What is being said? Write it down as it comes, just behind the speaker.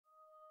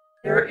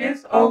There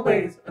is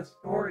always a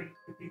story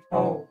to be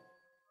told.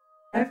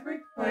 Every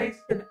place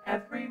and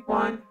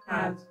everyone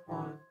has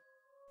one.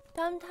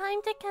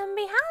 Sometimes it can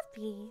be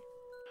happy.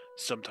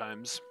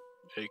 Sometimes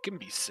it can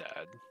be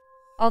sad.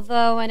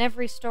 Although in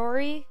every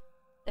story,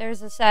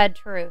 there's a sad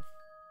truth.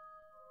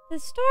 The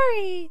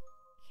story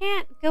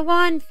can't go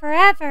on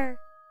forever.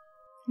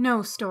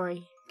 No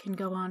story can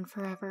go on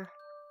forever.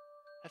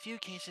 A few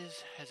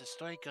cases has a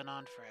story gone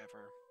on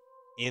forever.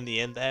 In the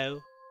end,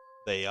 though,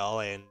 they all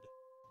end.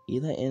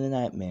 Either in a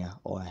nightmare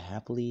or a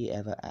happily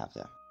ever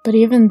after. But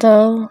even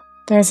though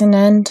there's an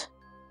end,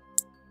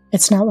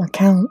 it's not what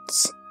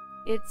counts.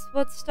 It's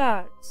what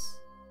starts,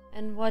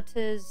 and what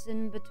is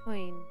in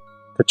between.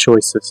 The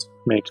choices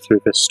made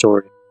through this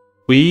story.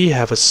 We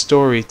have a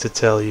story to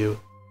tell you.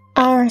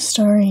 Our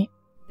story.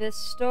 This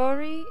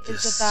story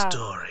is about.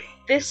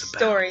 This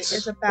story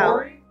is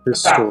about.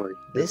 This story.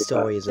 This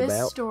story is This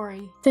about.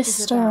 story. This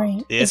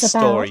story This is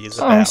story about. is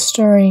Our about.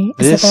 story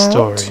is This about.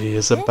 story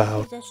is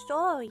about. This is a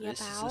story This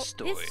is about. a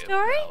story This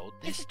story about.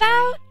 is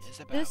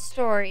about. This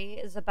story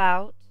is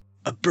about.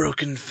 A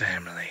broken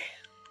family,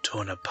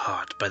 torn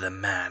apart by the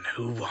man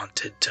who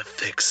wanted to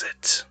fix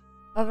it.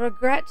 A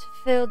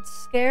regret-filled,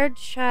 scared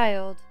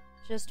child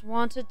just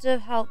wanted to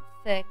help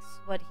fix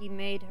what he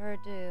made her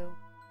do.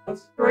 A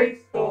stray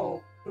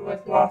soul who has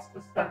lost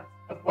the sense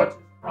of what is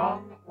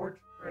wrong or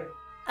true.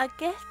 A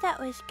gift that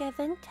was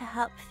given to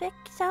help fix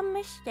some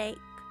mistake.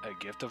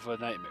 A gift of a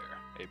nightmare.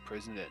 A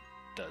prison that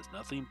does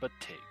nothing but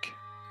take.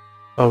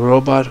 A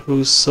robot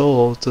whose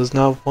soul does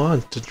not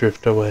want to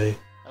drift away.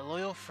 A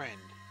loyal friend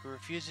who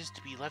refuses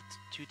to be left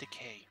to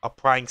decay. A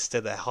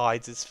prankster that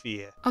hides his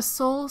fear. A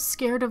soul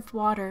scared of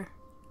water,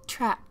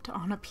 trapped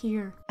on a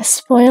pier. A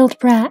spoiled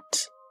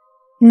brat.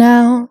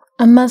 Now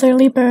a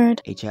motherly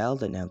bird. A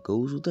child that now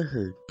goes with the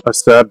herd. A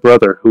sad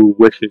brother who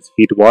wishes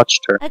he'd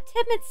watched her. A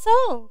timid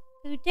soul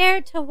who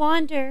dared to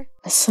wander.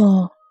 A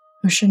soul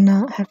who should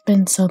not have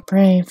been so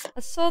brave.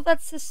 A soul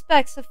that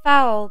suspects a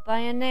foul by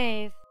a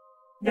knave.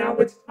 Now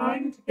it's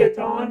time to get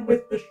on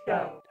with the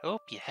show.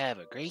 Hope you have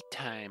a great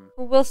time.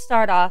 We'll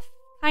start off,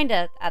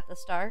 kinda at the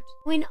start,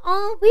 when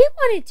all we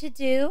wanted to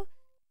do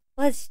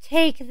was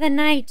take the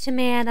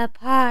Nightman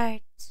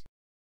apart.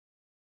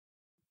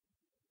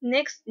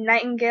 Nyx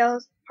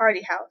Nightingale's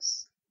party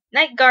house.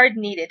 Night guard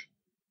needed.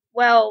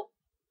 Well,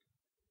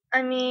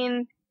 I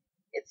mean,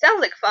 it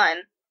sounds like fun.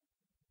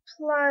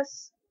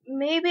 Plus,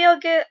 maybe I'll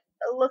get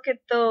a look at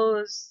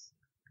those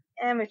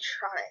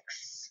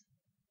animatronics.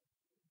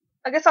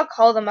 I guess I'll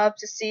call them up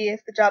to see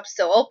if the job's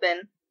still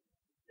open.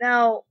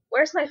 Now,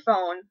 where's my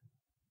phone?